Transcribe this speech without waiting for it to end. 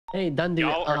Hey, Dundee,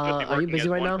 are you busy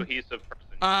right now?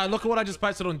 Look at what I just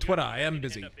posted on Twitter. I am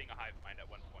busy.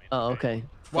 Oh, okay.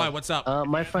 Why? What's up?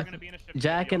 My friend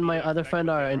Jack and my other friend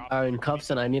are in cuffs,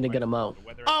 and I need to get them out.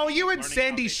 Oh, you in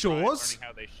Sandy Shores?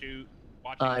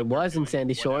 I was in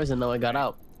Sandy Shores, and now I got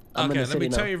out. Okay, let me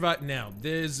tell you right now.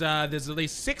 There's at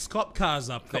least 6 cop cars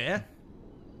up there.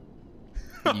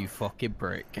 You fucking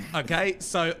prick. Okay,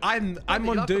 so I'm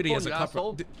on duty as a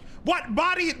cop. What,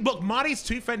 Marty? Look, Marty's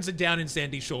 2 friends are down in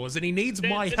Sandy Shores, and he needs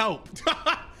my help.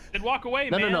 Then walk away,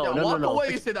 no, man. No. Walk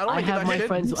away. I have my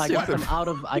friends. I got them out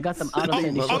of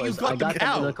Sandy Shores. Oh, you got I got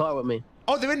them in the car with me.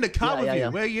 Oh, they're in the car with you.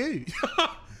 Where are you?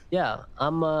 Yeah,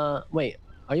 I'm. Wait,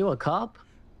 are you a cop?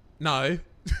 No,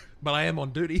 but I am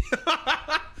on duty.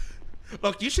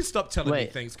 Look, you should stop telling me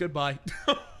things. Goodbye.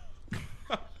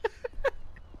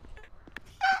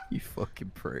 You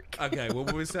fucking prick. Okay,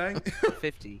 what were we saying?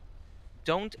 50.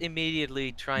 Don't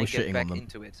immediately try and get back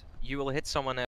into it. You will hit someone else.